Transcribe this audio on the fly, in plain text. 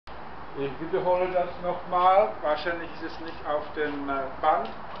Ich wiederhole das nochmal, wahrscheinlich ist es nicht auf dem Band.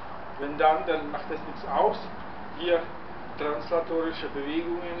 Wenn dann macht das nichts aus. Hier translatorische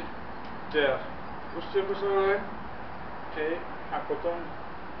Bewegungen der Brustwirbelsäule. Okay, a potom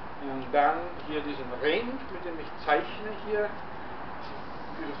und dann hier diesen Ring, mit dem ich zeichne hier.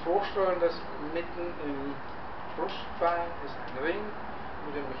 Sie sich vorstellen, dass mitten im Brustbein ist ein Ring,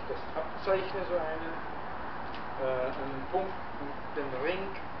 mit dem ich das abzeichne, so einen Punkt und den Ring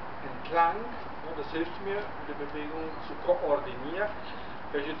entlang. No, das hilft mir, die Bewegung zu koordinieren.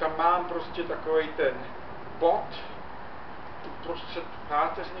 Takže tam mám prostě takový ten bod uprostřed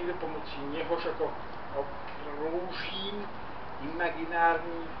páteř někde, pomocí něhož jako obroužím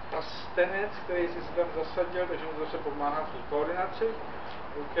imaginární prstenec, který si tam zasadil, takže mi to zase pomáhá v té koordinaci.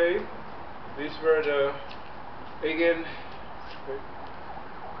 Okay. These were the again.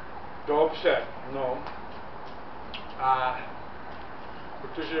 Dobře, no. A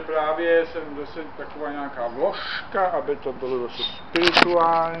protože právě jsem zase taková nějaká vložka, aby to bylo zase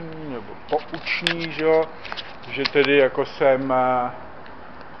spirituální nebo pouční, že jo, že tedy jako jsem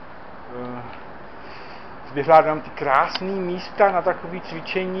vyhládám ty krásné místa na takové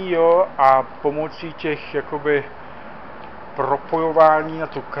cvičení, jo, a pomocí těch jakoby propojování na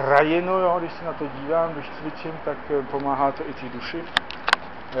tu krajinu, jo, když se na to dívám, když cvičím, tak pomáhá to i té duši.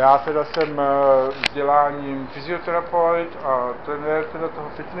 Já teda jsem vzděláním fyzioterapeut a trenér teda toho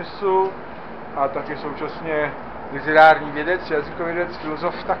fitnessu a taky současně literární vědec, jazykovědec,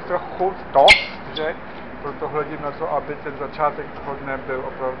 filozof, tak trochu dost, že? Proto hledím na to, aby ten začátek toho dne byl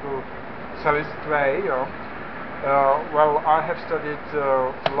opravdu celistvý, jo. Well, I have studied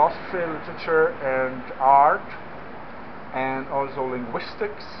philosophy, literature and art and also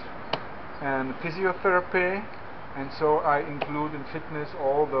linguistics and physiotherapy. And so I include in fitness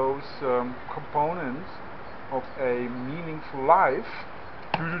all those components of a meaningful life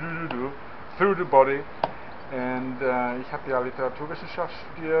through the body. And ich habe ja Literaturwissenschaft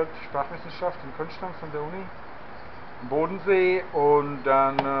studiert, Sprachwissenschaft in Konstanz an der Uni, im Bodensee und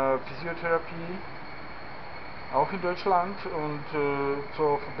dann Physiotherapie, auch in Deutschland. Und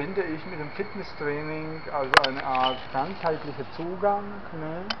so verbinde ich mit dem Fitnesstraining also eine Art ganzheitlicher Zugang.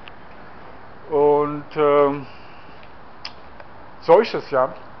 Ne? Und so ist es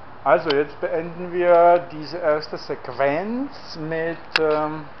ja. Also jetzt beenden wir diese erste Sequenz mit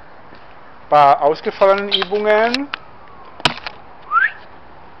ein paar ausgefallenen Übungen.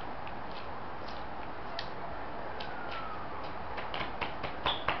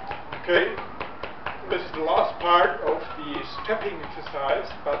 Okay, this is the last part of the stepping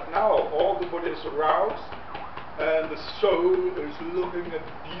exercise, but now all the body is aroused and the soul is looking at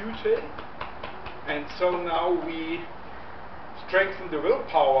beauty, and so now we strengthen the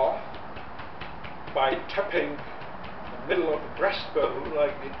willpower by tapping the middle of the breastbone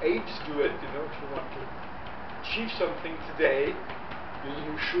like the apes do it. You know, if you want to achieve something today,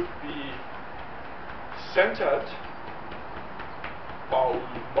 you should be centered,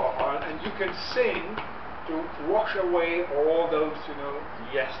 and you can sing to wash away all those, you know,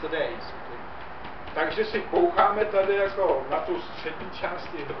 yesterdays. Okay? Takže si koukáme tady jako na tu střední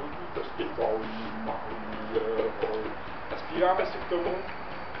části hrudí, prostě a zpíváme si k tomu,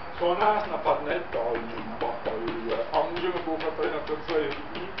 co nás napadne, a můžeme koukat tady na ten celý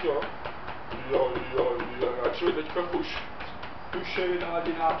hrudník, jo. A člověk teďka už duše je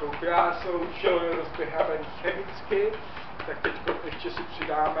naladěná tou krásou, tělo je rozběhavený chemicky, tak teďka ještě si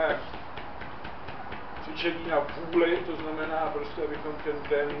přidáme cvičení na vůli, to znamená prostě, abychom ten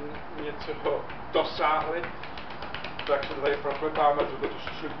den něčeho dosáhli, tak se tady proklepáme tuto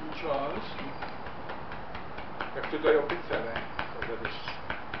střední část. Tak to je opice, ne? Když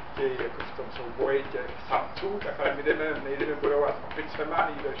chtějí, jako v tom souboji těch samců, tak ale my nejdeme bojovat opicema,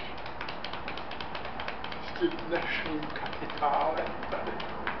 nýbrž s tím dnešním kapitálem tady.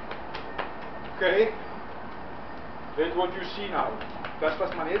 Okay? That's what you see now. Das,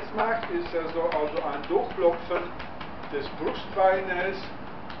 was man jetzt macht, ist also ein Durchklopfen des Brustbeines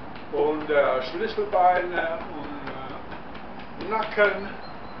und der Schlüsselbeine und Nacken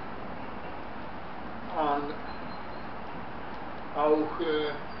und auch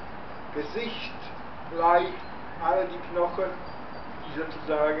Gesicht, Leib, alle die Knochen, die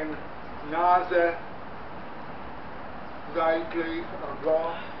sozusagen Nase, seitlich und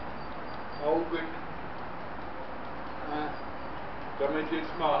blanc, Augen. Damit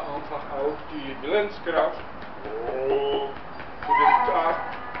jetzt mal einfach auch die Willenskraft für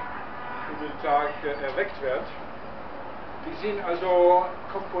den Tag erweckt wird. Die sind also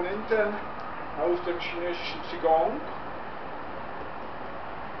Komponenten aus dem chinesischen Qigong.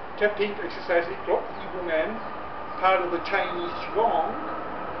 Tapping exercise, Klopfübungen, part of the Chinese Qigong.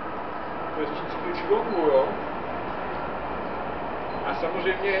 peřičského člunku, jo. A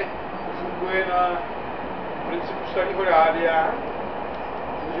samozřejmě to funguje na principu starého rádia,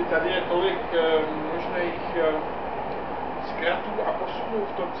 protože tady je tolik možných zkratů a posunů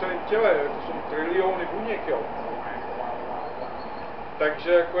v tom celém těle, to jsou triliony buněk, jo.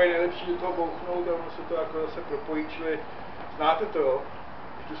 Takže jako je nejlepší do toho bouchnout a ono se to jako zase propojí, čili znáte to, jo.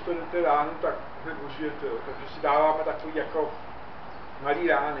 Když dostanete ránu, tak hned ožijete, jo. Takže si dáváme takový jako malý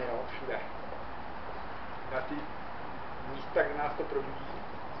rány, jo, všude. Na ty místa, kde nás to probudí.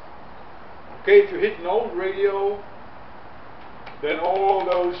 Okay, if you hit no radio, then all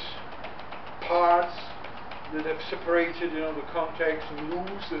those parts that have separated, you know, the contacts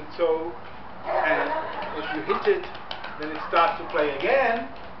loose and so, and if you hit it, then it starts to play again.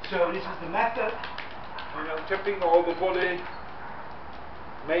 So this is the method, you know, tapping all the body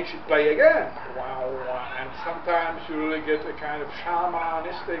makes it play again. Wow, and sometimes you really get a kind of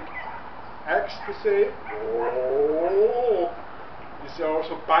shamanistic ecstasy. Oh, these are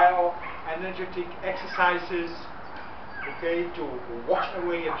also bioenergetic exercises, okay, to wash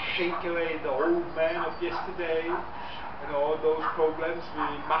away and shake away the old man of yesterday and all those problems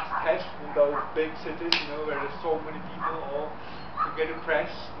we must have in those big cities, you know, where there's so many people all to get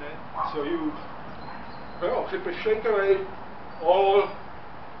depressed. So you, well, simply shake away all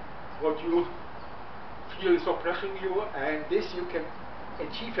what you feel is oppressing you, and this you can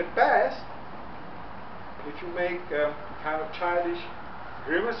achieve at best if you make kind of childish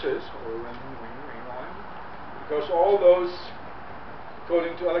grimaces, because all those,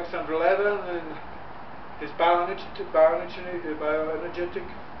 according to Alexander Levin and his bioenergetic,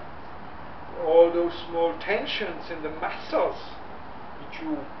 all those small tensions in the muscles which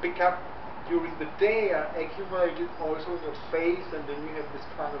you pick up during the day are accumulated also in your face, and then you have this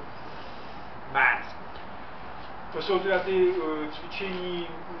kind of mask. To jsou teda ty cvičení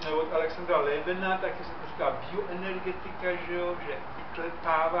od Alexandra Levina, taky se to říká bioenergetika, že jo, že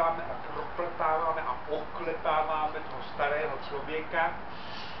vyklepáváme a proklepáváme a oklepáváme toho starého člověka,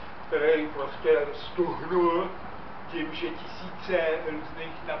 který prostě stuhnul tím, že tisíce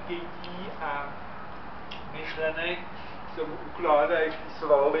různých napětí a myšlenek se mu ukládají v té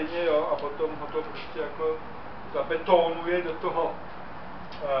svalovině, jo, a potom ho to prostě jako zabetonuje do toho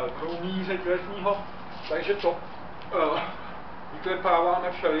krumíře tělesního, takže to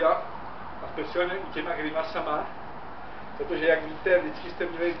vyklepáváme všelijak a speciálně i těma grimasama, protože jak víte, vždycky jste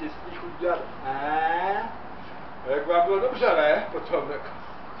měli v dětství chuť dělat jak vám bylo dobře, ne? Potom jako,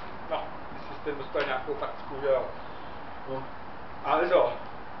 no, když jste dostali nějakou facku, že jo. No. Also,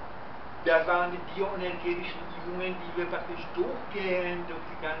 das waren die bioenergetischen Übungen, die wir praktisch durchgehend durch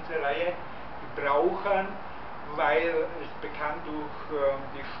die ganze Reihe gebrauchen, weil es bekannt durch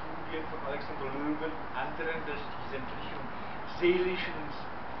die Studien von Alexander Löwen und anderen, dass die sämtlichen seelischen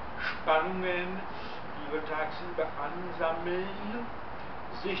Spannungen, die wir tagsüber ansammeln,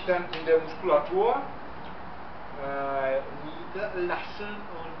 sich dann in der Muskulatur niederlassen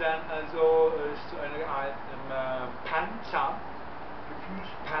und dann also zu einer Art Panzer,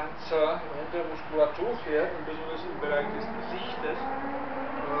 Gefühlspanzer in der Muskulatur fährt, und besonders im Bereich des Gesichtes,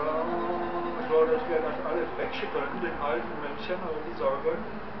 so dass wir das alles wegschütteln, den alten Menschen oder die Sorgen.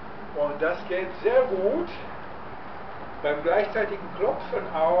 Und das geht sehr gut beim gleichzeitigen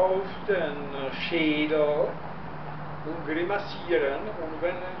Klopfen auf den Schädel und Grimassieren, und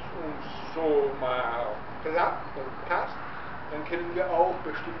wenn es uns so mal klappt und passt, dann kennen wir auch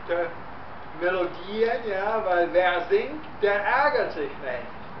bestimmte Melodien, ja, weil wer singt, der ärgert sich nicht.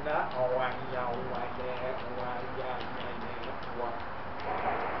 Na?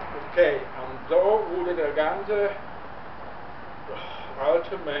 Okay, und so wurde der ganze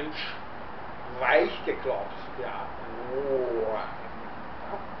alte Mensch weich geklopft, ja.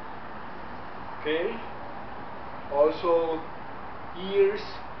 Okay, also ears,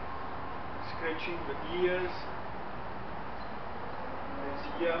 scratching the ears.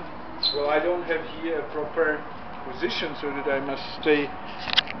 Here. Well, I don't have here a proper position, so that I must stay.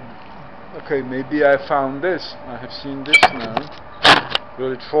 Okay, maybe I found this. I have seen this now.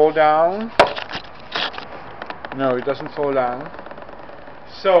 Will it fall down? No, it doesn't fall down.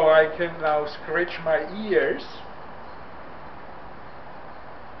 So I can now scratch my ears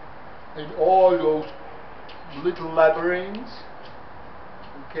in all those little labyrinths.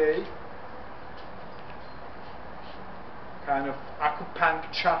 Okay. Kind of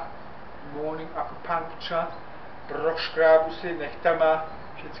acupuncture, morning acupuncture, proškrábu si nechtama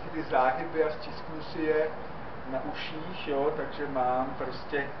všechny ty záhyby a stisknu si je na uších, jo, takže mám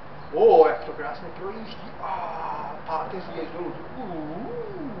prostě, jak to krásně projíždí, páteří je dolů,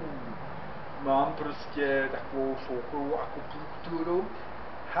 mám prostě takovou soukromou akupunkturu,